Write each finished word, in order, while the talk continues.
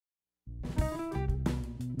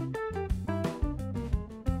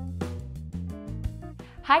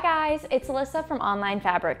Hi guys, it's Alyssa from Online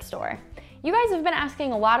Fabric Store. You guys have been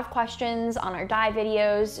asking a lot of questions on our dye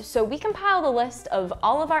videos, so we compiled a list of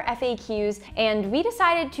all of our FAQs and we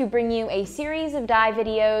decided to bring you a series of dye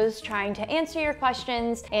videos trying to answer your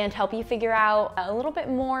questions and help you figure out a little bit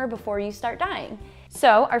more before you start dyeing.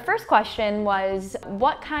 So our first question was,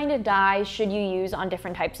 what kind of dyes should you use on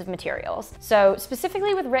different types of materials? So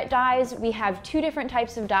specifically with RIT dyes, we have two different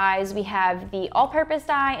types of dyes. We have the all-purpose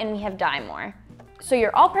dye and we have Dye-More. So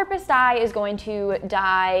your all-purpose dye is going to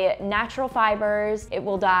dye natural fibers. It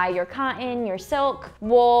will dye your cotton, your silk,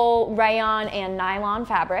 wool, rayon, and nylon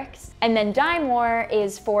fabrics. And then Dye-More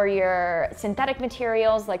is for your synthetic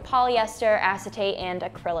materials like polyester, acetate, and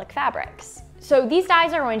acrylic fabrics. So these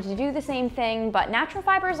dyes are going to do the same thing, but natural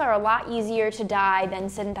fibers are a lot easier to dye than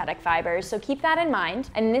synthetic fibers, so keep that in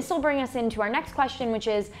mind. And this will bring us into our next question, which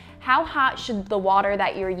is, how hot should the water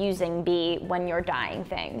that you're using be when you're dyeing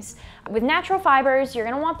things? With natural fibers, you're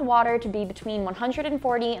gonna want the water to be between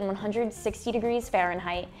 140 and 160 degrees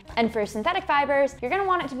Fahrenheit. And for synthetic fibers, you're gonna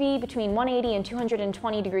want it to be between 180 and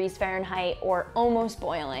 220 degrees Fahrenheit or almost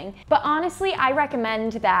boiling. But honestly, I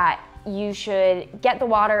recommend that you should get the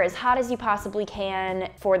water as hot as you possibly can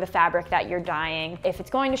for the fabric that you're dyeing. If it's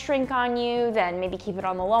going to shrink on you, then maybe keep it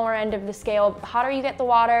on the lower end of the scale. The hotter you get the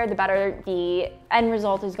water, the better the end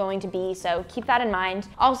result is going to be, so keep that in mind.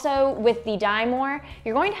 Also, with the Dye-More,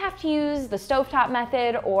 you're going to have to use the stovetop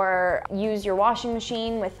method or use your washing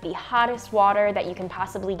machine with the hottest water that you can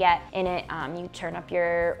possibly get in it. You turn up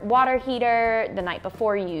your water heater the night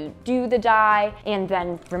before you do the dye, and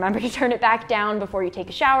then remember to turn it back down before you take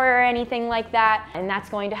a shower or anything like that, and that's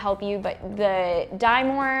going to help you. But the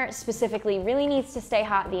Dye-More specifically really needs to stay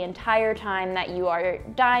hot the entire time that you are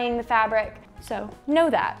dyeing the fabric, so know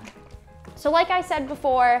that. So like I said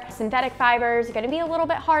before, synthetic fibers are going to be a little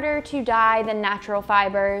bit harder to dye than natural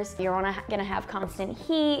fibers. You're going to have constant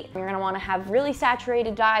heat. You're going to want to have really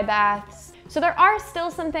saturated dye baths. So there are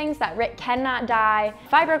still some things that RIT cannot dye.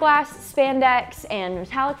 Fiberglass, spandex, and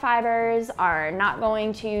metallic fibers are not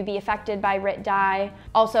going to be affected by RIT dye.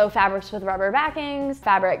 Also, fabrics with rubber backings,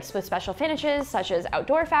 fabrics with special finishes, such as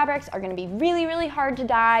outdoor fabrics, are gonna be really, really hard to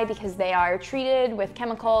dye because they are treated with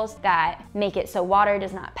chemicals that make it so water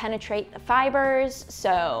does not penetrate the fibers.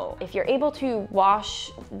 So if you're able to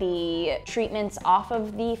wash the treatments off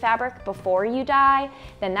of the fabric before you dye,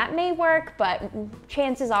 then that may work, but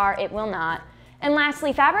chances are it will not. And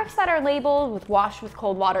lastly, fabrics that are labeled with wash with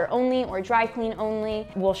cold water only or dry clean only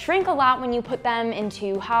will shrink a lot when you put them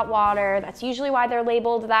into hot water. That's usually why they're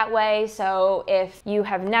labeled that way. So if you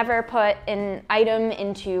have never put an item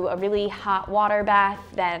into a really hot water bath,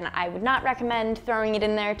 then I would not recommend throwing it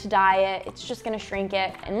in there to dye it. It's just gonna shrink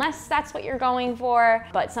it, unless that's what you're going for.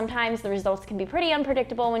 But sometimes the results can be pretty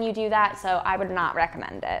unpredictable when you do that, so I would not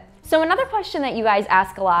recommend it. So another question that you guys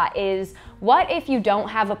ask a lot is, what if you don't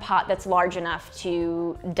have a pot that's large enough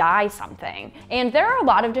to dye something? And there are a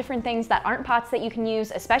lot of different things that aren't pots that you can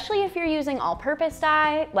use, especially if you're using all-purpose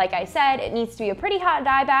dye. Like I said, it needs to be a pretty hot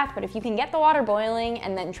dye bath, but if you can get the water boiling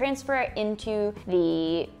and then transfer it into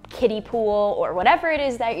the kiddie pool or whatever it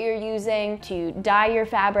is that you're using to dye your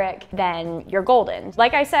fabric, then you're golden.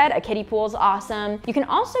 Like I said, a kiddie pool is awesome. You can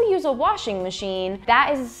also use a washing machine.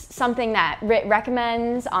 That is something that RIT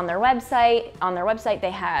recommends on their website. On their website,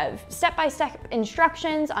 they have step-by-step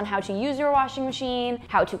instructions on how to use your washing machine,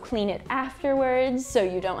 how to clean it afterwards so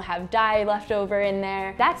you don't have dye left over in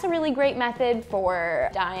there. That's a really great method for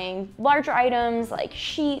dyeing larger items like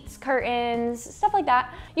sheets, curtains, stuff like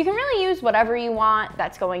that. You can really use whatever you want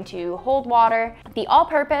that's going to hold water. The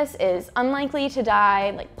all-purpose is unlikely to dye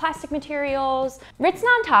like plastic materials. RIT's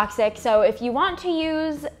non-toxic, so if you want to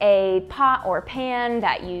use a pot or pan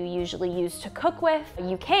that you usually use to cook with,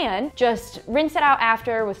 you can. Just rinse it out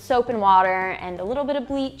after with soap and water and a little bit of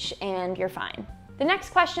bleach and you're fine. The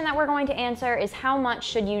next question that we're going to answer is, how much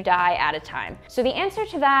should you dye at a time? So the answer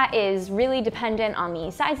to that is really dependent on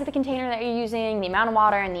the size of the container that you're using, the amount of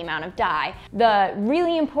water, and the amount of dye. The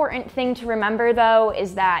really important thing to remember though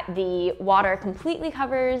is that the water completely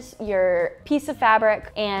covers your piece of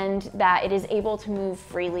fabric and that it is able to move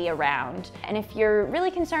freely around. And if you're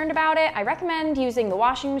really concerned about it, I recommend using the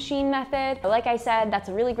washing machine method. But like I said, that's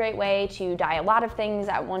a really great way to dye a lot of things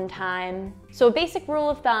at one time. So a basic rule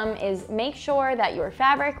of thumb is make sure that your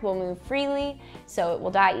fabric will move freely so it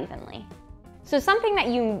will dye evenly. So something that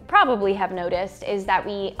you probably have noticed is that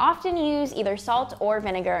we often use either salt or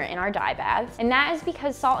vinegar in our dye baths, and that is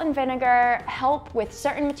because salt and vinegar help with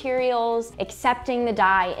certain materials accepting the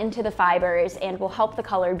dye into the fibers and will help the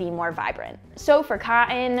color be more vibrant. So for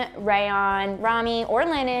cotton, rayon, ramie, or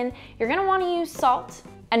linen, you're gonna wanna use salt,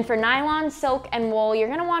 and for nylon, silk, and wool, you're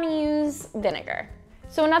gonna wanna use vinegar.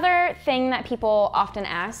 So another thing that people often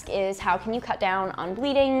ask is how can you cut down on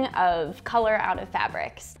bleeding of color out of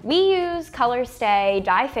fabrics? We use Color Stay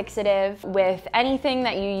dye fixative with anything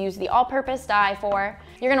that you use the all-purpose dye for.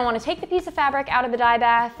 You're gonna wanna take the piece of fabric out of the dye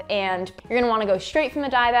bath and you're gonna wanna go straight from the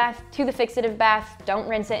dye bath to the fixative bath. Don't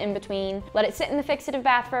rinse it in between. Let it sit in the fixative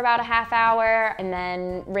bath for about a half hour and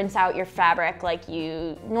then rinse out your fabric like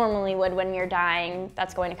you normally would when you're dyeing.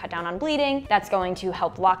 That's going to cut down on bleeding. That's going to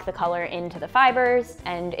help lock the color into the fibers,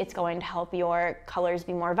 and it's going to help your colors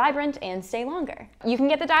be more vibrant and stay longer. You can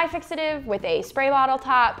get the dye fixative with a spray bottle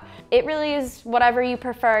top. It really is whatever you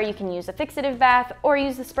prefer. You can use a fixative bath or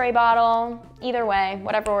use the spray bottle. Either way,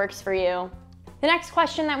 whatever works for you. The next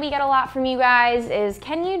question that we get a lot from you guys is,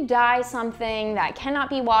 can you dye something that cannot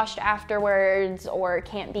be washed afterwards or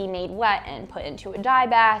can't be made wet and put into a dye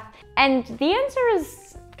bath? And the answer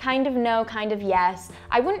is kind of no, kind of yes.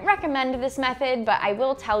 I wouldn't recommend this method, but I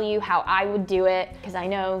will tell you how I would do it because I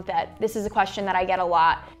know that this is a question that I get a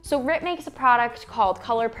lot. So RIT makes a product called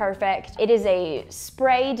Color Perfect. It is a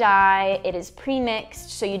spray dye. It is pre-mixed,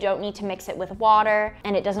 so you don't need to mix it with water,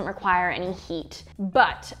 and it doesn't require any heat.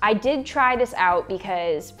 But I did try this out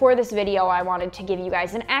because for this video, I wanted to give you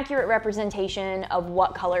guys an accurate representation of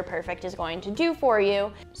what Color Perfect is going to do for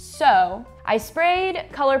you. So I sprayed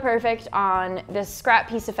Color Perfect on this scrap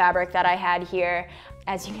piece of fabric that I had here.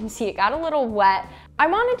 As you can see, it got a little wet. I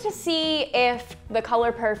wanted to see if the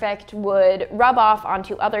Color Perfect would rub off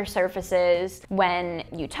onto other surfaces when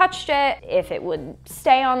you touched it, if it would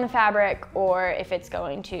stay on the fabric, or if it's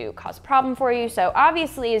going to cause a problem for you. So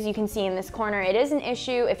obviously, as you can see in this corner, it is an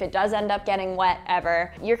issue if it does end up getting wet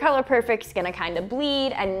ever. Your Color Perfect's gonna kind of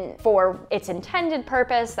bleed, and for its intended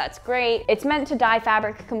purpose, that's great. It's meant to dye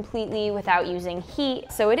fabric completely without using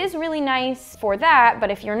heat, so it is really nice for that, but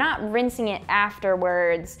if you're not rinsing it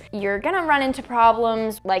afterwards, you're gonna run into problems.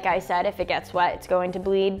 Like I said, if it gets wet, it's going to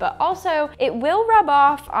bleed, but also it will rub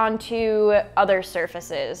off onto other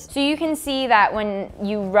surfaces. So you can see that when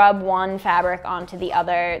you rub one fabric onto the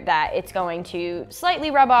other, that it's going to slightly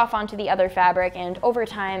rub off onto the other fabric, and over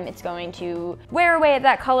time it's going to wear away at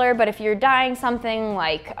that color. But if you're dyeing something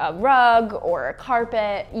like a rug or a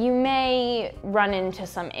carpet, you may run into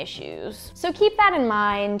some issues. So keep that in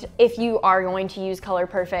mind if you are going to use Color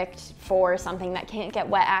Perfect for something that can't get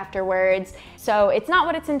wet afterwards. So it's not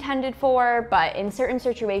what it's intended for, but in certain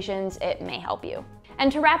situations, it may help you.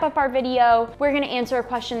 And to wrap up our video, we're gonna answer a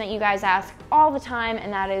question that you guys ask all the time,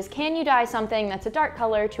 and that is, can you dye something that's a dark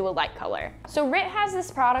color to a light color? So RIT has this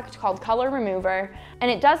product called Color Remover, and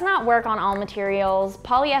it does not work on all materials.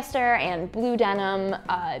 Polyester and blue denim,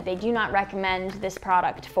 they do not recommend this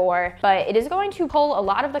product for, but it is going to pull a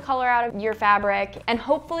lot of the color out of your fabric, and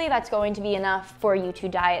hopefully that's going to be enough for you to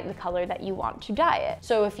dye it the color that you want to dye it.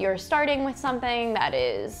 So if you're starting with something that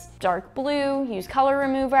is dark blue, use Color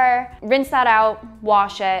Remover, rinse that out,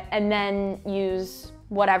 wash it, and then use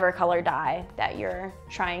whatever color dye that you're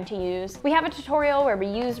trying to use. We have a tutorial where we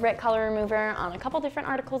use RIT Color Remover on a couple different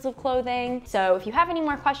articles of clothing, so if you have any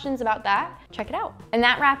more questions about that, check it out. And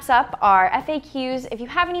that wraps up our FAQs. If you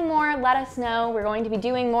have any more, let us know. We're going to be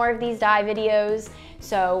doing more of these dye videos,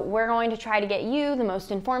 so we're going to try to get you the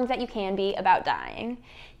most informed that you can be about dyeing.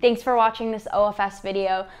 Thanks for watching this OFS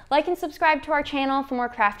video. Like and subscribe to our channel for more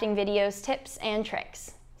crafting videos, tips, and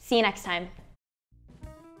tricks. See you next time.